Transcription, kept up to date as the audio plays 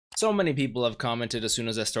So many people have commented as soon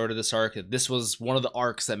as I started this arc that this was one of the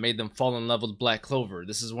arcs that made them fall in love with Black Clover.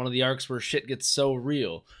 This is one of the arcs where shit gets so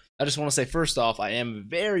real. I just want to say, first off, I am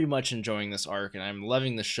very much enjoying this arc and I'm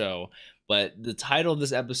loving the show, but the title of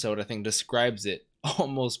this episode I think describes it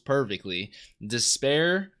almost perfectly.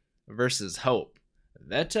 Despair versus hope.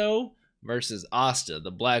 Vetto versus Asta,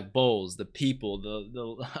 the Black Bulls, the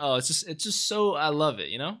people, oh, it's just so, I love it,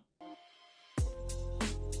 you know?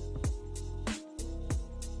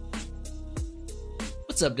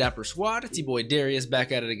 What's up, Dapper Squad? It's your boy Darius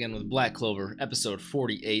back at it again with Black Clover, episode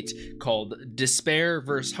 48, called Despair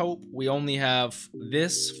vs. Hope. We only have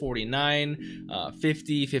this, 49,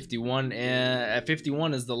 50, 51, and at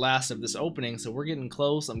 51 is the last of this opening, so we're getting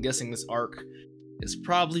close. I'm guessing this arc is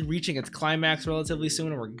probably reaching its climax relatively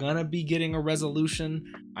soon, and we're gonna be getting a resolution.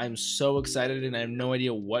 I'm so excited, and I have no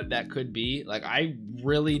idea what that could be. Like, I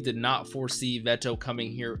really did not foresee Vetto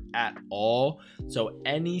coming here at all, so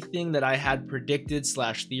anything that I had predicted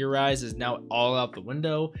 / theorized is now all out the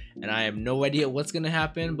window, and I have no idea what's gonna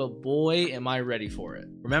happen, but boy, am I ready for it.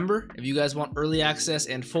 Remember, if you guys want early access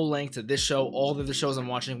and full length to this show, all the other shows I'm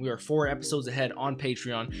watching, we are 4 episodes ahead on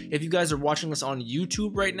Patreon. If you guys are watching this on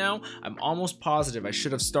YouTube right now, I'm almost positive I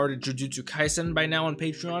should have started Jujutsu Kaisen by now on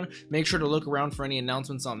Patreon. Make sure to look around for any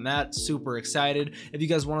announcements on that. Super excited. If you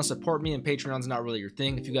guys want to support me and Patreon's not really your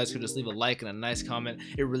thing, if you guys could just leave a like and a nice comment,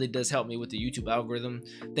 it really does help me with the YouTube algorithm.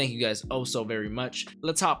 Thank you guys oh so very much.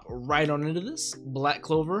 Let's hop right on into this. Black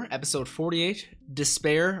Clover, episode 48,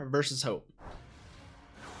 Despair versus Hope.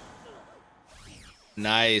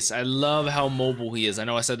 Nice. I love how mobile he is. I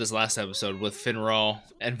know I said this last episode with Finral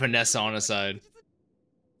and Vanessa on his side.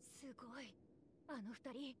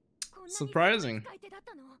 Surprising.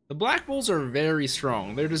 The Black Bulls are very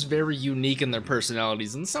strong. They're just very unique in their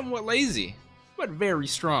personalities and somewhat lazy, but very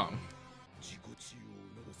strong.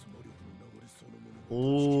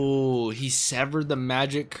 Ooh, he severed the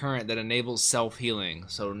magic current that enables self-healing,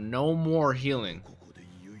 so no more healing.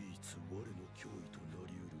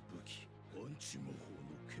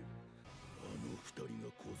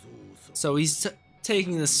 So he's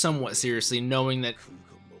taking this somewhat seriously, knowing that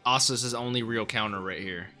Asta's his only real counter right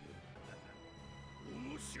here.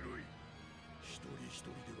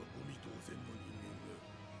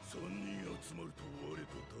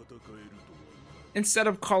 Instead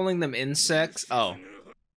of calling them insects, oh,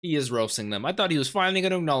 he is roasting them. I thought he was finally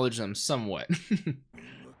going to acknowledge them somewhat.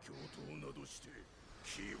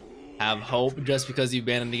 Have hope just because you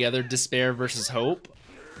banded together. Despair versus hope.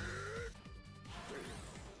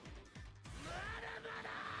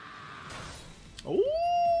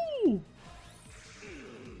 Ooh,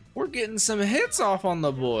 we're getting some hits off on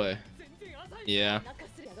the boy. Yeah.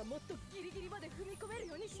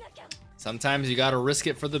 Sometimes you gotta risk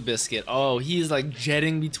it for the biscuit. Oh, he's like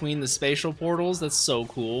jetting between the spatial portals. That's so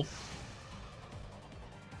cool.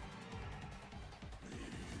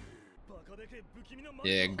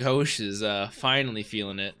 Yeah, Gauche is finally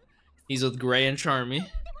feeling it. He's with Gray and Charmy.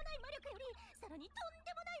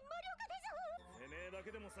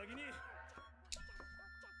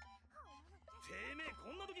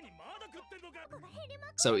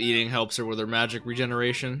 So eating helps her with her magic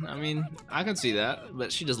regeneration. I mean, I can see that,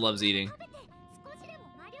 but she just loves eating.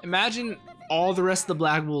 Imagine all the rest of the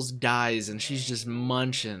Black Bulls dies and she's just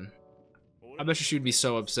munching. I bet she would be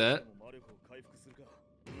so upset.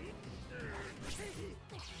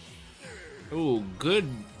 Ooh, good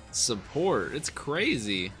support. It's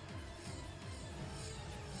crazy.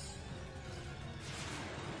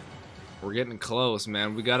 We're getting close,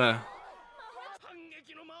 man. We gotta...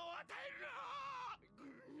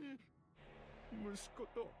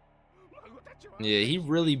 Yeah, he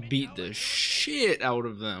really beat the shit out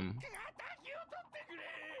of them.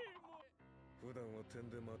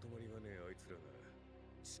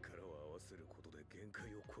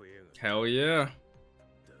 Hell yeah.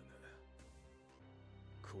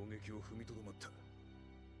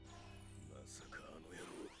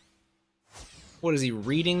 What is he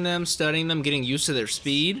reading them, studying them, getting used to their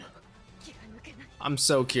speed? I'm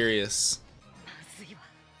so curious.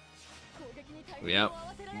 Yep,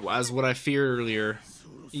 as what I feared earlier.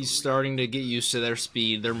 He's starting to get used to their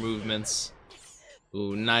speed, their movements.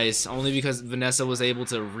 Ooh, nice. Only because Vanessa was able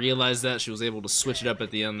to realize that, she was able to switch it up at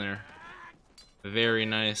the end there. Very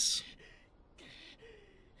nice.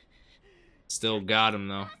 Still got him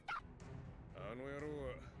though.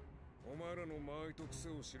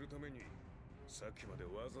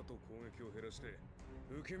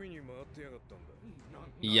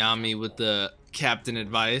 Yami with the captain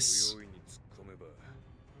advice.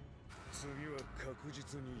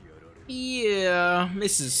 Yeah,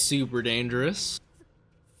 this is super dangerous.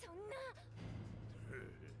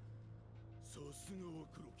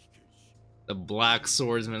 The Black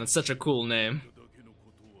Swordsman. That's such a cool name.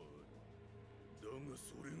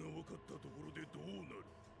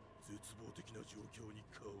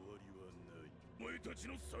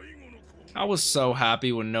 I was so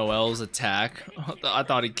happy when Noel's attack. I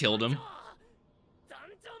thought he killed him.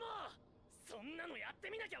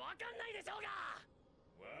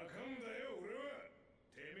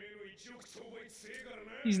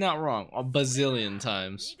 He's not wrong. A bazillion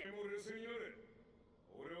times.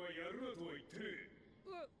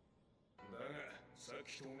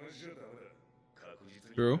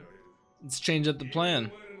 True. Let's change up the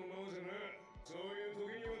plan.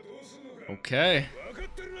 Okay.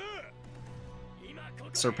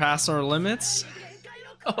 Surpass our limits?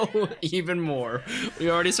 Oh, even more.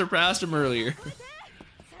 We already surpassed him earlier.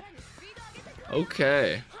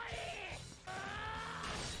 Okay.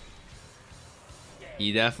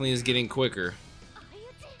 He definitely is getting quicker.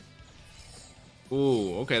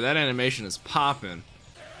 Ooh, okay, that animation is popping.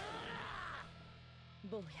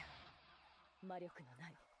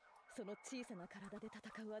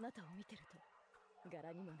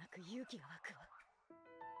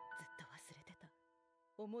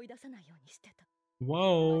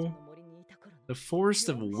 Whoa. The Forest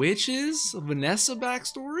of Witches? A Vanessa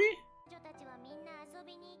backstory?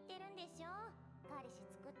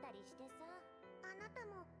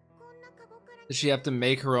 Does she have to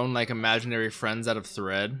make her own, like, imaginary friends out of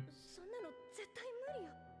thread?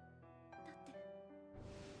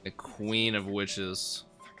 The Queen of Witches.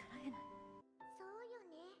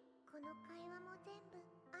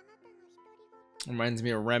 Reminds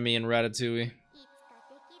me of Remy and Ratatouille.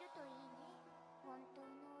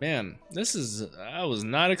 Man, this is... I was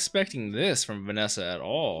not expecting this from Vanessa at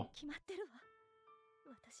all.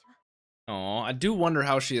 Aw, I do wonder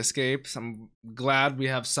how she escapes. I'm glad we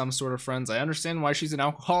have some sort of friends. I understand why she's an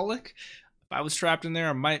alcoholic. If I was trapped in there,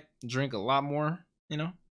 I might drink a lot more, you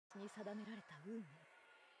know?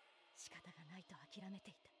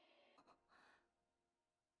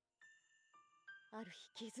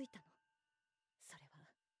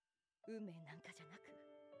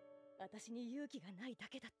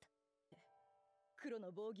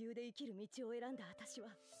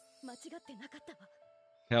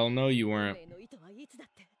 Hell no, you weren't.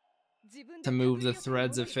 To move the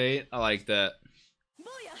threads of fate? I like that.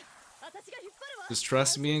 Just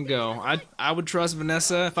trust me and go. I would trust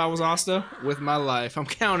Vanessa if I was Asta with my life. I'm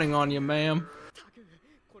counting on you, ma'am.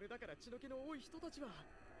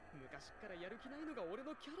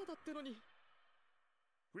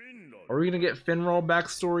 Are we gonna get Finral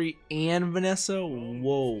backstory and Vanessa?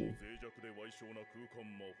 Whoa.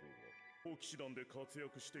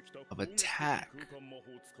 Of attack.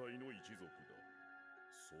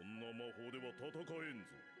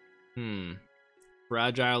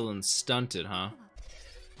 Fragile and stunted, huh?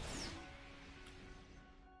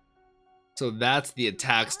 So that's the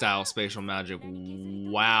attack style spatial magic.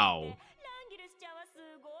 Wow.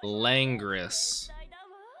 Langris.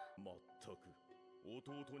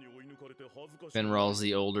 Finral's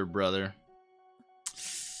the older brother.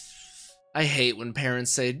 I hate when parents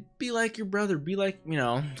say, be like your brother, be like, you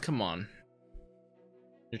know, come on.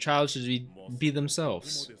 Your child should be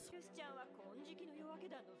themselves.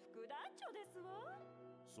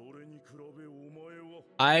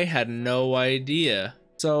 I had no idea.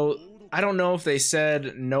 So, I don't know if they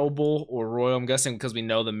said noble or royal. I'm guessing because we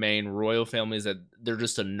know the main royal family is that they're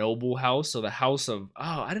just a noble house. So the house of...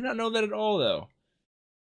 Oh, I did not know that at all, though.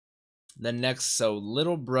 Then next, so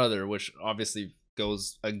little brother, which obviously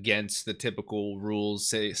goes against the typical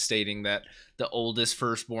rules stating that the oldest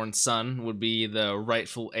firstborn son would be the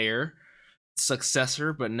rightful heir,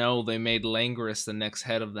 successor, but no, they made Langris the next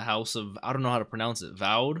head of the house of... I don't know how to pronounce it.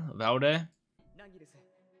 Vaude?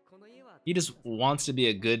 He just wants to be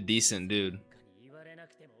a good, decent dude.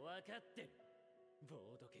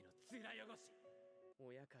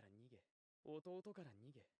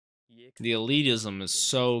 The elitism is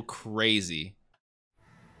so crazy.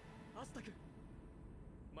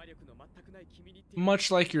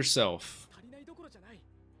 Much like yourself.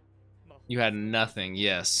 You had nothing,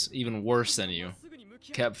 yes, even worse than you.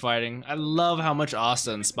 Kept fighting. I love how much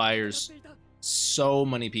Asta inspires so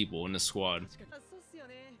many people in the squad.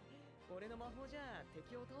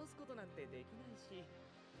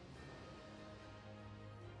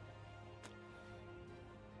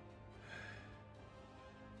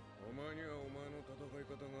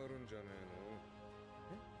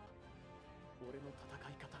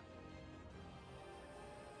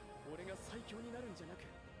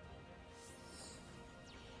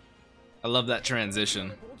 I love that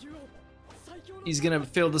transition. He's gonna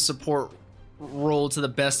feel the support roll to the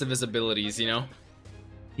best of his abilities, you know?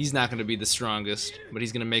 He's not gonna be the strongest, but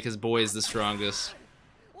he's gonna make his boys the strongest.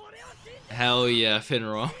 Hell yeah,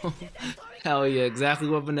 Finral. Hell yeah, exactly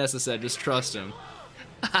what Vanessa said, just trust him.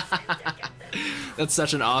 That's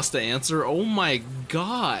such an Asta answer. Oh my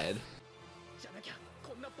god.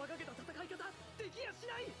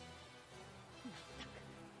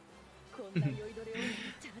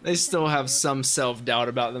 They still have some self-doubt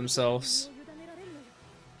about themselves.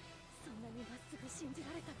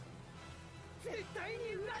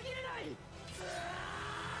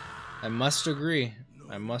 I must agree.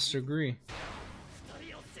 I must agree.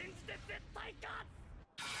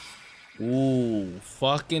 Ooh,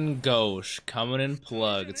 fucking Gauche coming in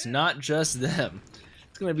plug. It's not just them.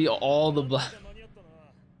 It's gonna be all the black.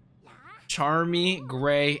 Charmy,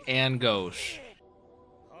 Gray, and Gauche.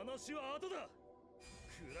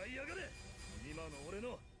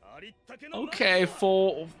 Okay,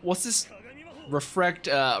 full. What's this? Reflect,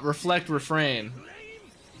 refrain.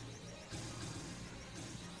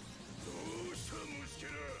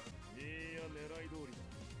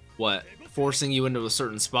 What? Forcing you into a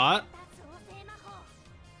certain spot?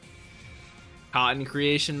 Cotton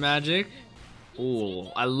creation magic? Ooh,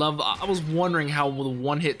 I was wondering how the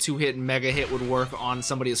one-hit, two-hit, mega hit would work on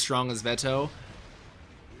somebody as strong as Vetto.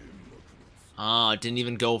 Ah, didn't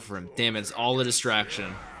even go for him. Damn it, it's all a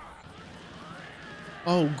distraction.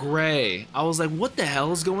 Oh, Gray. I was like, what the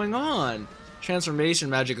hell is going on? Transformation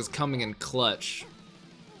magic is coming in clutch.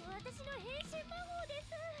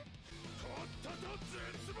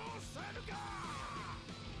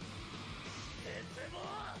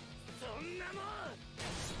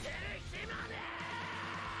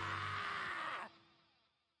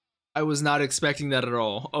 I was not expecting that at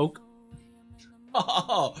all.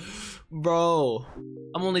 Oh, bro.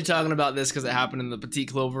 I'm only talking about this because it happened in the Petite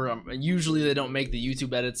Clover. Usually they don't make the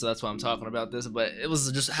YouTube edits, so that's why I'm talking about this. But it was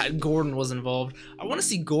just Gordon was involved. I want to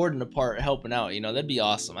see Gordon apart helping out. You know, that'd be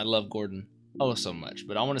awesome. I love Gordon so much.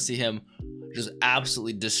 But I want to see him just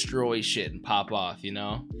absolutely destroy shit and pop off. You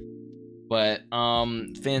know. But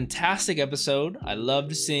fantastic episode. I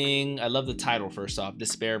loved the title first off,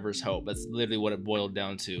 Despair versus Hope. That's literally what it boiled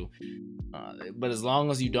down to. But as long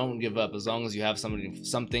as you don't give up, as long as you have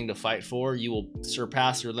something to fight for, you will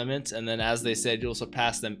surpass your limits. And then as they said, you'll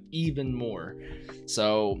surpass them even more.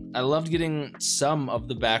 So I loved getting some of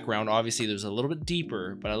the background. Obviously there's a little bit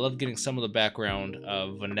deeper, but I loved getting some of the background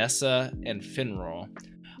of Vanessa and Finral.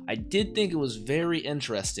 I did think it was very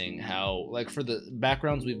interesting how, like, for the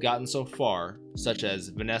backgrounds we've gotten so far, such as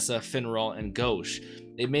Vanessa, Finral, and Gauche,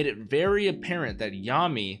 they made it very apparent that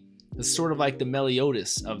Yami is sort of like the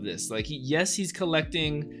Meliodas of this. Like, yes, he's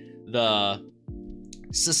collecting the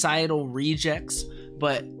societal rejects,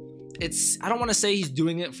 but I don't want to say he's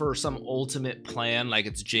doing it for some ultimate plan like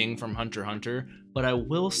it's Jing from Hunter x Hunter, but I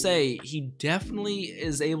will say he definitely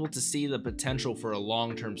is able to see the potential for a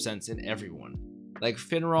long-term sense in everyone. Like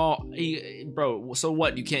Finral, bro, so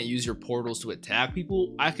what? You can't use your portals to attack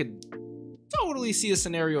people? I could totally see a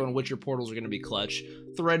scenario in which your portals are going to be clutch.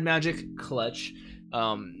 Thread magic, clutch.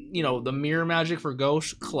 You know, the mirror magic for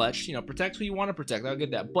Gauche, clutch. You know, protect who you want to protect. I'll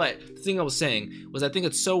get that. But the thing I was saying was I think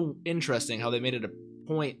it's so interesting how they made it a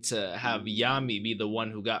point to have Yami be the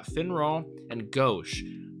one who got Finral and Gauche.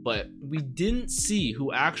 But we didn't see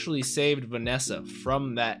who actually saved Vanessa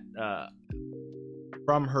from that,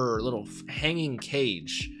 from her little hanging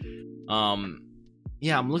cage.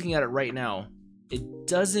 Yeah, I'm looking at it right now. It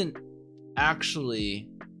doesn't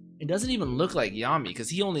even look like Yami because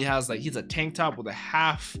he only has he's a tank top with a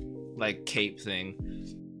half cape thing.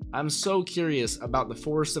 I'm so curious about the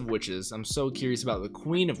Forest of Witches. I'm so curious about the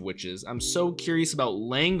Queen of Witches. I'm so curious about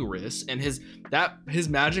Langris and his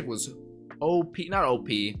magic was OP, not OP,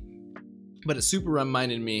 but it super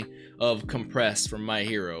reminded me of Compress from My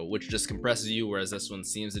Hero, which just compresses you, whereas this one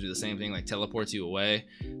seems to do the same thing, like teleports you away.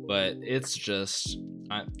 But it's just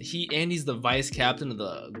he's the vice captain of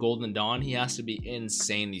the Golden Dawn. He has to be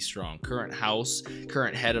insanely strong. Current house,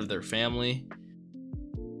 current head of their family.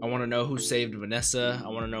 I want to know who saved Vanessa. I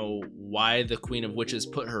want to know why the Queen of Witches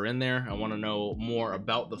put her in there. I want to know more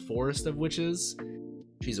about the Forest of Witches.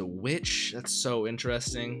 She's a witch. That's so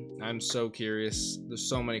interesting. I'm so curious. There's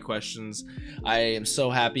so many questions. I am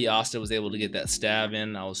so happy Asta was able to get that stab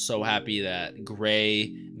in. I was so happy that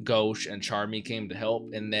Gray, Gauche, and Charmy came to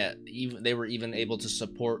help, and that they were even able to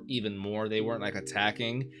support even more. They weren't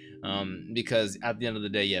attacking, because at the end of the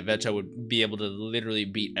day, yeah, Vetto would be able to literally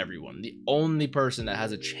beat everyone. The only person that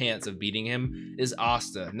has a chance of beating him is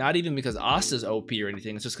Asta. Not even because Asta's OP or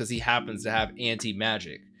anything. It's just because he happens to have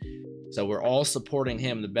anti-magic. So we're all supporting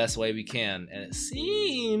him the best way we can, and it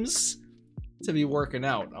seems to be working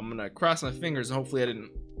out. I'm gonna cross my fingers and hopefully I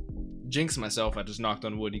didn't jinx myself. I just knocked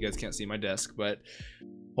on wood. You guys can't see my desk, but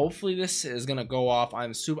hopefully this is gonna go off.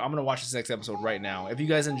 I'm gonna watch this next episode right now. If you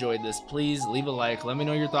guys enjoyed this, please leave a like. Let me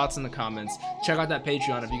know your thoughts in the comments. Check out that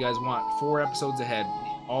Patreon if you guys want 4 episodes ahead.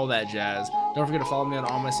 All that jazz. Don't forget to follow me on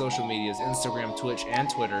all my social medias, Instagram, Twitch, and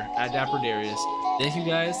Twitter @DapperDarius. Thank you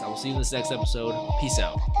guys. I will see you in this next episode. Peace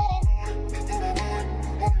out.